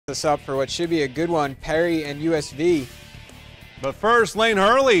This up for what should be a good one, Perry and USV. But first, Lane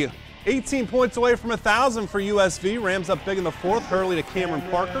Hurley, 18 points away from 1,000 for USV. Rams up big in the fourth. Hurley to Cameron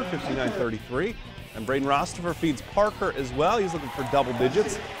Parker, 59-33. And Braden Rostifer feeds Parker as well. He's looking for double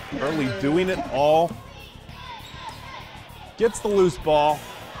digits. Hurley doing it all. Gets the loose ball.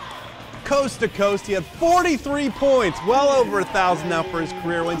 Coast to coast. He had 43 points, well over 1,000 now for his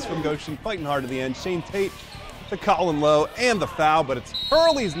career. Waynesfield Goshen fighting hard to the end. Shane Tate, the Colin Lowe, and the foul, but it's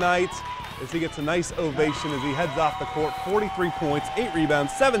Hurley's night as he gets a nice ovation as he heads off the court. 43 points, 8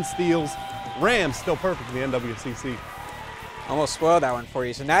 rebounds, 7 steals. Rams still perfect in the NWCC. Almost spoiled that one for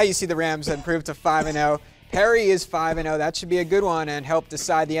you. So now you see the Rams improve to 5-0. Perry is 5-0. That should be a good one and help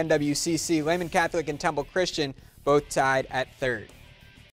decide the NWCC. Lehman Catholic and Temple Christian both tied at third.